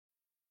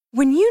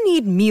When you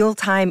need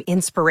mealtime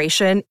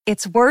inspiration,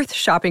 it's worth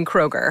shopping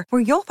Kroger,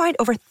 where you'll find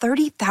over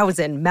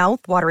 30,000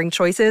 mouth-watering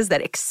choices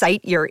that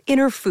excite your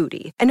inner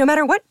foodie. And no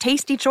matter what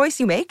tasty choice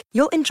you make,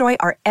 you'll enjoy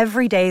our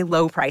everyday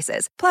low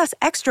prices, plus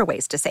extra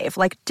ways to save,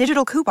 like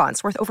digital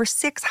coupons worth over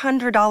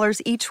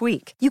 $600 each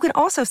week. You can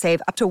also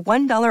save up to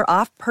 $1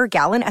 off per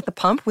gallon at the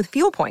pump with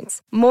fuel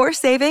points. More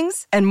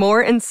savings and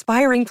more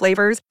inspiring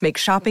flavors make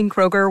shopping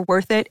Kroger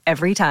worth it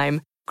every time.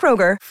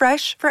 Kroger,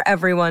 fresh for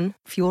everyone.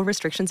 Fuel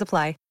restrictions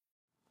apply.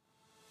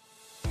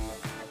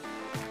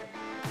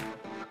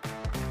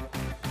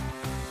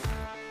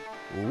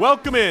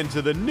 Welcome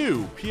into the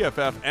new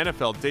PFF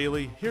NFL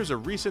Daily. Here's a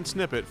recent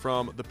snippet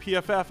from the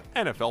PFF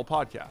NFL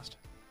podcast.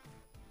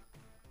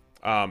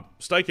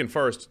 Steichen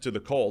first to the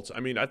Colts. I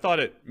mean, I thought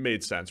it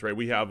made sense, right?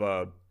 We have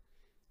a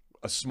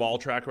small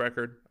track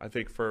record, I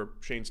think, for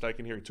Shane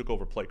Steichen here. He took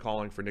over play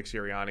calling for Nick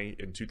Sirianni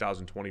in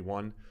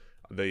 2021.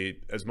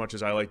 As much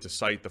as I like to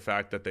cite the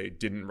fact that they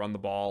didn't run the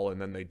ball, and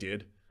then they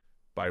did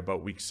by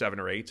about week 7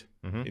 or 8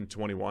 in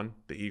 21,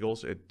 the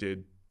Eagles, it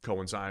did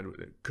coincide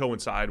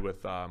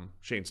with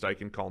Shane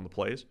Steichen calling the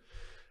plays.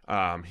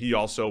 He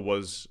also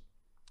was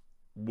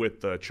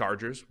with the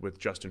Chargers with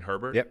Justin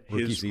Herbert,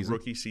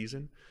 rookie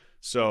season.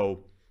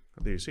 So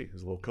there you see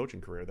his little coaching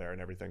career there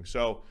and everything.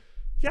 So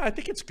yeah, I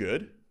think it's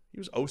good. He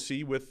was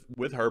OC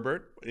with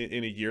Herbert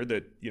in a year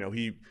that,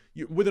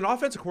 with an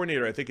offensive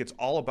coordinator, I think it's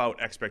all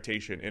about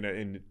expectation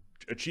and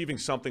achieving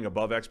something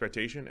above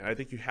expectation. And I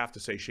think you have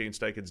to say Shane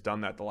Steichen's done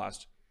that the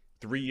last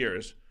 3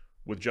 years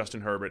with Justin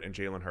Herbert and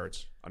Jalen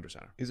Hurts under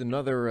center. Is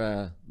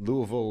another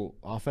Louisville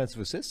offensive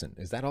assistant.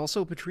 Is that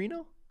also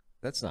Petrino?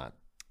 That's not.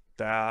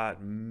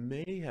 That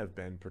may have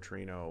been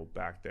Petrino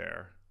back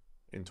there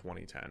in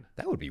 2010.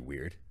 That would be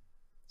weird.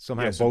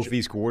 Somehow both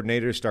these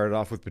coordinators started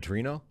off with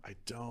Petrino? I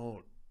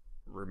don't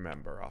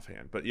remember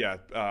offhand. But yeah,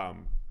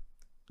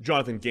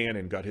 Jonathan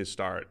Gannon got his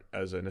start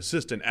as an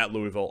assistant at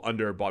Louisville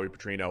under Bobby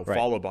Petrino,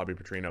 followed Bobby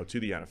Petrino to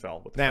the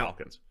NFL with the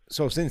Falcons.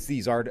 So since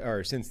these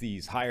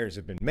hires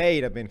have been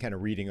made, I've been kind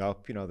of reading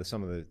up,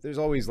 there's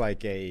always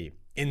like a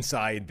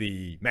inside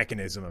the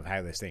mechanism of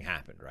how this thing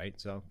happened, right?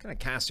 So kind of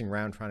casting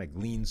around, trying to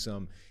glean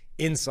some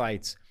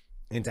insights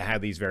into how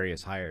these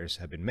various hires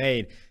have been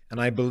made.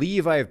 And I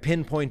believe I have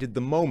pinpointed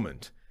the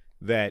moment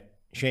that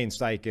Shane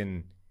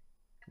Steichen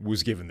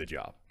was given the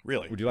job.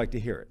 Really? Would you like to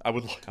hear it? I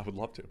would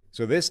love to.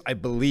 So this, I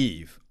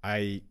believe,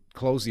 I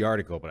closed the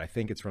article, but I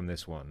think it's from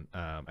this one.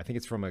 I think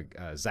it's from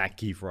a Zach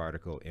Kiefer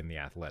article in The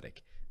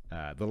Athletic.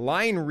 The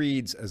line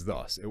reads as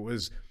thus. It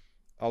was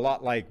a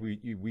lot like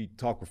we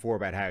talked before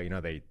about how,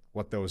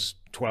 what those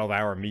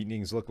 12-hour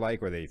meetings look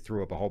like, where they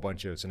threw up a whole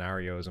bunch of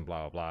scenarios and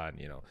blah, blah, blah,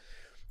 and,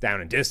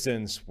 down in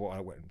distance,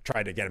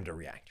 tried to get him to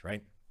react,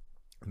 right?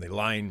 And the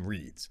line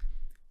reads,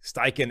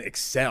 Steichen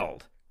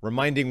excelled,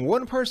 reminding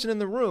one person in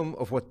the room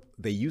of what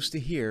they used to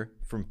hear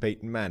from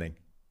Peyton Manning.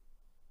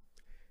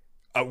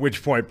 At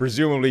which point,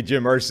 presumably,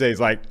 Jim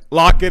Irsay's like,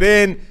 lock it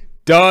in,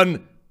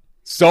 done,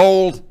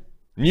 sold,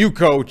 new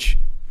coach,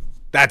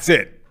 that's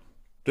it.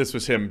 This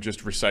was him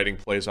just reciting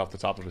plays off the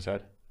top of his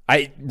head?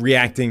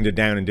 Reacting to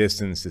down and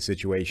distance, to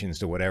situations,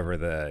 to whatever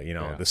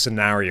the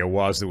scenario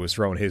was that was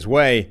thrown his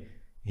way.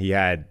 He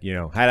had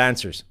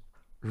answers.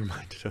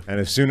 Reminded of. And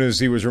as soon as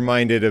he was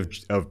reminded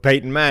of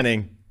Peyton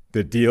Manning,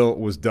 the deal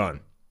was done.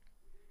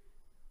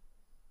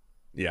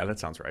 Yeah, that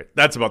sounds right.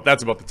 That's about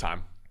the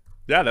time.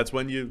 Yeah, that's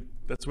when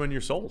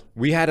you're sold.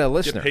 We had a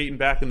listener. Get Peyton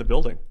back in the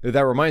building.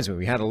 That reminds me,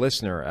 we had a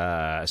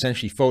listener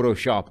essentially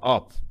Photoshop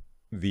up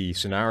the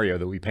scenario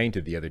that we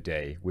painted the other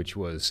day, which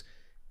was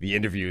the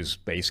interviews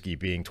basically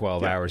being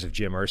 12 hours of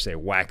Jim Irsay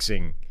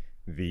waxing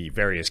the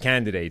various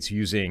candidates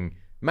using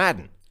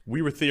Madden.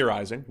 We were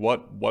theorizing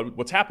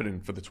what's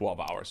happening for the 12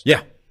 hours.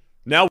 Yeah.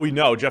 Now we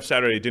know Jeff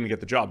Saturday didn't get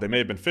the job. They may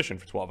have been fishing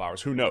for 12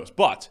 hours. Who knows?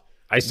 But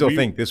I still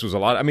think this was a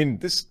lot. I mean,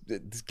 this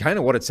is kind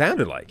of what it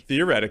sounded like.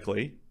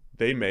 Theoretically,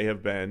 they may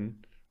have been.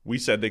 We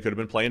said they could have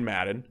been playing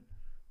Madden,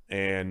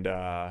 and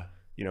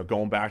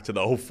going back to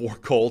the 04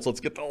 Colts. Let's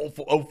get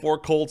the 04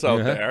 Colts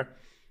out there,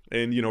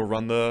 and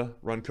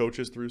run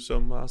coaches through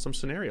some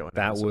scenario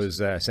analysis.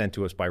 That was sent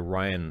to us by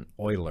Ryan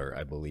Euler,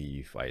 I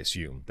believe. I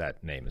assume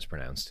that name is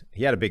pronounced.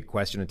 He had a big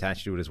question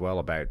attached to it as well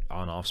about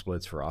on-off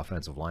splits for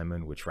offensive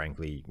linemen, which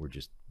frankly we're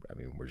just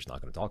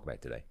not going to talk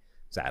about today.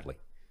 Sadly.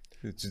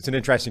 It's an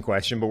interesting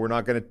question, but we're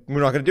not gonna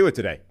do it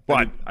today.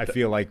 But I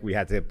feel like we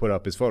had to put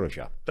up his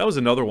Photoshop. That was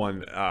another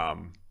one.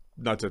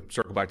 Not to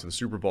circle back to the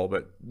Super Bowl,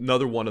 but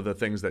another one of the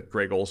things that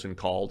Greg Olsen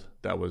called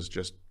that was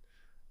just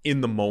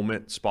in the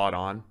moment, spot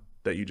on.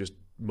 That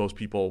most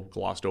people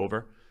glossed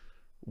over.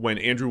 When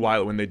Andrew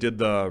Wiley, when they did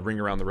the Ring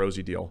Around the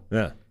Rosie deal,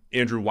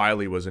 Andrew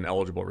Wiley was an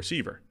eligible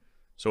receiver.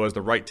 So as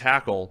the right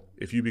tackle,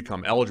 if you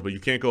become eligible, you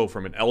can't go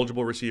from an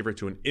eligible receiver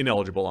to an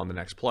ineligible on the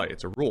next play.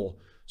 It's a rule.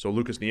 So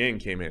Lucas Niang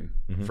came in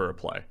for a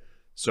play.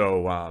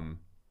 So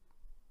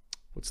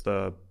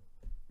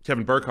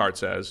Kevin Burkhardt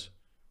says,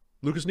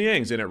 Lucas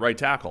Niang's in at right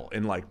tackle.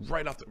 And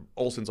right off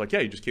Olsen's like,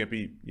 yeah, you just can't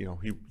be,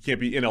 he can't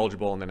be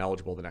ineligible and then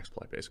eligible the next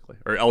play, basically.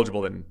 Or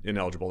eligible then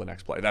ineligible the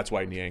next play. That's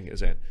why Niang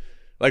is in.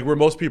 Where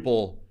most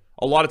people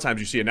A lot of times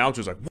you see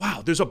announcers like,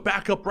 wow, there's a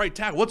backup right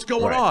tackle. What's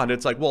going on?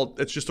 It's like, well,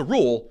 it's just a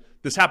rule.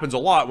 This happens a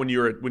lot when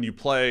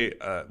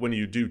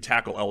you do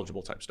tackle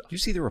eligible type stuff. Did you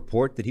see the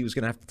report that he was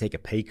going to have to take a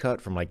pay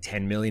cut from like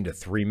 $10 million to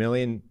 $3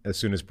 million as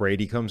soon as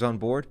Brady comes on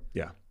board?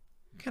 Yeah.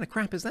 What kind of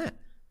crap is that?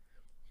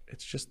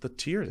 It's just the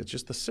tiers. It's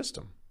just the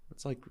system.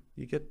 It's like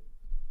you get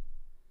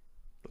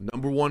the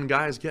number one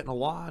guy is getting a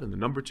lot, and the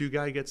number two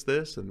guy gets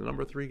this, and the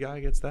number three guy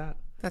gets that.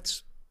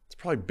 It's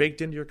probably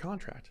baked into your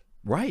contract.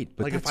 Right.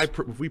 But like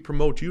if we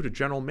promote you to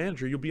general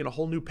manager, you'll be in a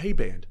whole new pay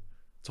band.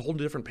 It's a whole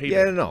different pay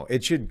band. No.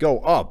 It should go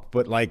up.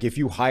 But like if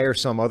you hire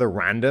some other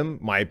random,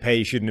 my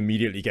pay shouldn't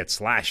immediately get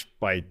slashed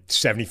by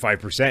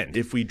 75%.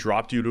 If we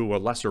dropped you to a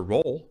lesser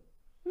role.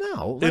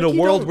 No. In a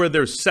world where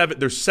there's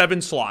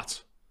seven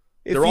slots.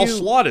 They're all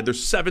slotted.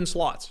 There's 7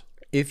 slots.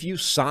 If you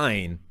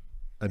sign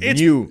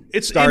it's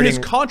in his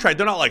contract.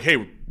 They're not like, hey,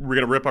 we're going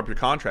to rip up your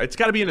contract. It's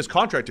got to be in his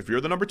contract. If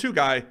you're the number 2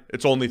 guy,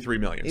 it's only $3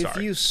 million. If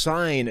you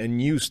sign a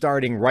new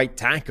starting right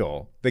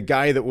tackle, the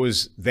guy that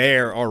was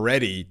there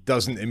already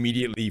doesn't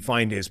immediately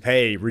find his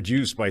pay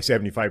reduced by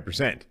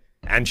 75%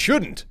 and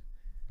shouldn't.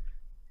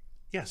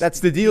 Yes. That's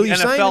the deal you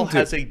signed NFL into.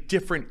 has a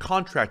different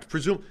contract.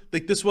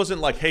 Like this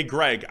wasn't like, hey,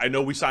 Greg, I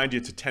know we signed you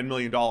to $10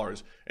 million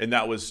and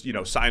that was,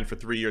 signed for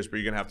 3 years, but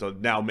you're going to have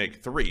to now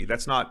make 3.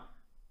 That's not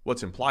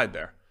what's implied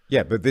there.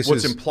 Yeah, but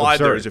what's implied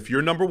there is if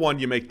you're number 1,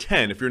 you make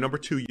 10. If you're number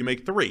 2, you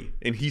make 3.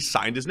 And he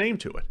signed his name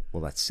to it.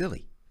 Well, that's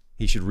silly.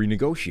 He should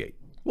renegotiate.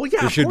 Well, yeah,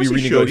 there should be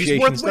renegotiations.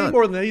 He's worth done. way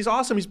more than that. He's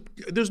awesome.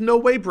 There's no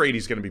way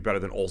Brady's going to be better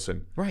than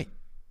Olsen. Right.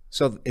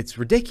 So it's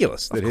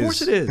ridiculous that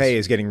his it is. pay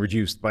is getting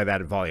reduced by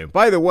that volume.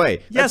 By the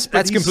way, yes,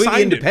 that's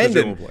completely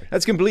independent. Presumably.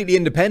 That's completely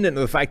independent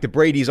of the fact that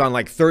Brady's on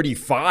like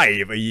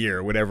 35 a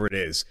year, whatever it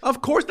is.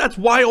 Of course, that's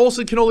why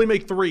Olsen can only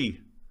make 3.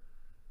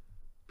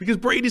 Because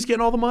Brady's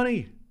getting all the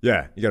money.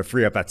 Yeah, you got to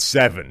free up that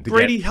 7.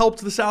 Brady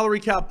helped the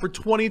salary cap for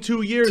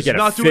 22 years.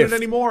 Not doing it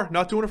anymore.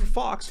 Not doing it for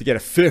Fox. To get a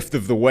fifth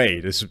of the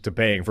way to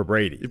paying for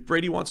Brady. If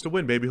Brady wants to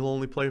win, maybe he'll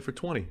only play for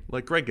 20.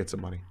 Like Greg gets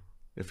some money.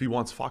 If he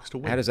wants Fox to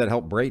win. How does that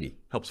help Brady?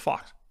 Helps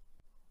Fox.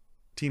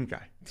 Team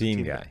guy.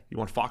 Team guy. You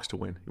want Fox to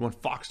win. You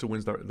want Fox to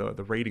win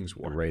the ratings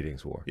war. The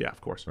ratings war. Yeah, of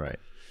course. Right.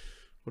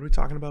 What are we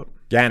talking about?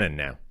 Gannon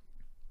now.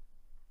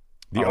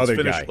 The other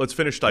guy. Let's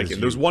finish Steichen.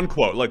 There's one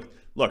quote.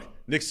 Look,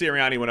 Nick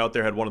Sirianni went out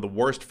there, had one of the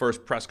worst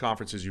first press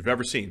conferences you've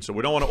ever seen. So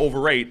we don't want to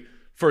overrate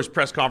first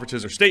press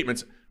conferences or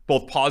statements,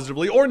 both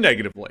positively or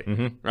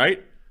negatively,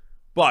 right?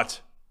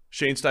 But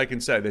Shane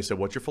Steichen said,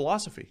 what's your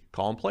philosophy?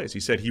 Calling plays. He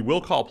said he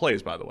will call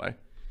plays, by the way,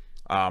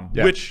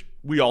 which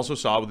we also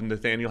saw with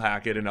Nathaniel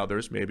Hackett and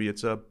others. Maybe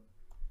it's a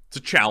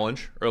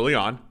challenge early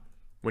on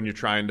when you're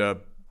trying to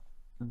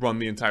run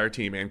the entire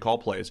team and call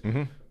plays.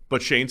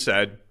 But Shane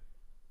said,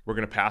 we're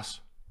going to pass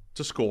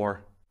to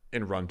score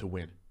and run to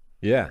win.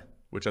 Yeah.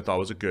 Which I thought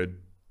was a good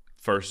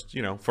first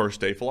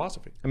day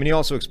philosophy. I mean, he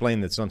also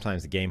explained that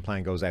sometimes the game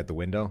plan goes out the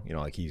window.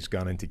 Like he's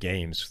gone into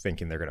games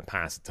thinking they're going to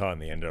pass a ton.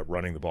 They ended up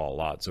running the ball a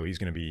lot. So he's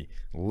going to be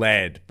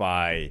led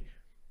by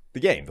the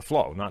game, the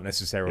flow, not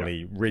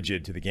necessarily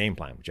rigid to the game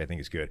plan, which I think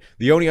is good.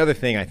 The only other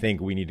thing I think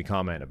we need to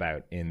comment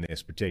about in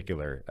this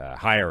particular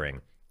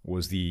hiring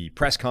was the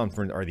press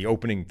conference or the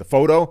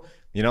photo,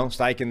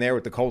 Steichen there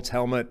with the Colts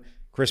helmet,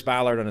 Chris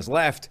Ballard on his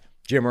left,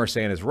 Jim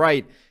Irsay on his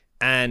right.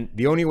 And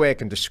the only way I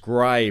can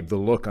describe the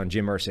look on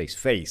Jim Irsay's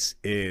face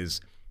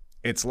is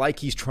it's like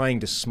he's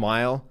trying to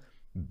smile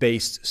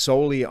based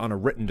solely on a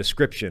written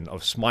description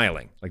of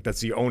smiling. Like that's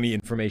the only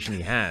information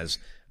he has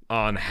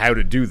on how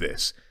to do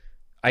this.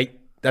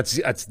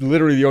 That's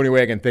literally the only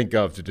way I can think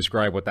of to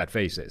describe what that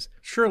face is.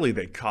 Surely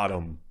they caught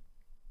him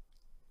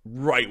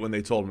right when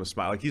they told him to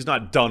smile. Like he's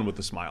not done with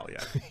the smile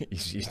yet.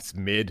 He's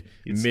mid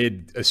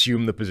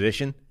assume the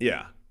position.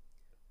 Yeah.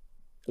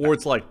 Or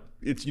it's like,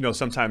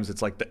 sometimes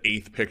it's like the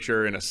 8th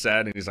picture in a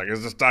set, and he's like,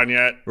 "Is this done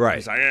yet?" Right.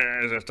 He's like,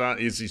 "Is this done?"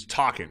 He's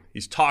talking.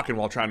 He's talking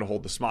while trying to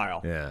hold the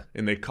smile. Yeah.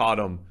 And they caught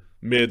him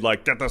mid,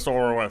 like, "Get this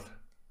over with,"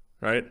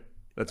 right?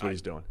 That's what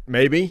he's doing.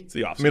 Maybe. It's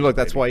the opposite. I mean, look,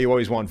 that's why you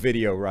always want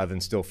video rather than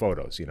still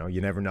photos.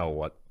 You never know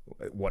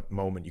what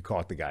moment you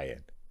caught the guy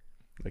in.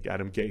 Like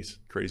Adam Gase,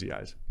 crazy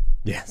eyes.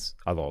 Yes,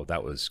 although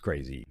that was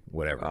crazy.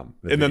 Whatever.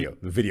 The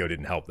video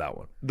didn't help that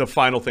one. The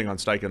final thing on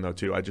Steichen, though,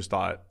 too, I just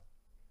thought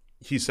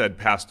he said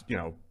pass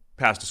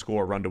to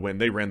score, run to win.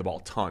 They ran the ball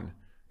a ton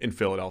in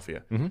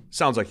Philadelphia.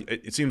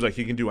 It seems like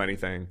he can do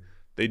anything.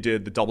 They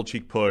did the double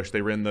cheek push.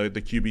 They ran the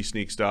QB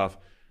sneak stuff.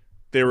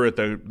 They were at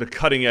the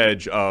cutting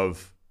edge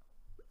of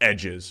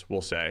edges,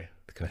 we'll say.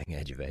 The cutting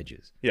edge of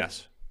edges.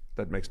 Yes.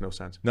 That makes no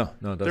sense. No,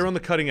 it doesn't. They're on the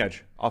cutting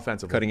edge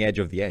offensively. Cutting edge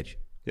of the edge.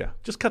 Yeah.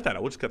 Just cut that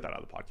out. We'll just cut that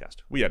out of the podcast.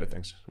 We edit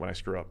things when I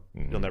screw up.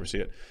 You'll never see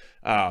it.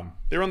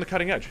 They're on the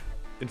cutting edge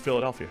in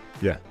Philadelphia.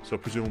 Yeah. So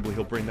presumably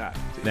he'll bring that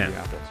to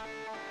Indianapolis.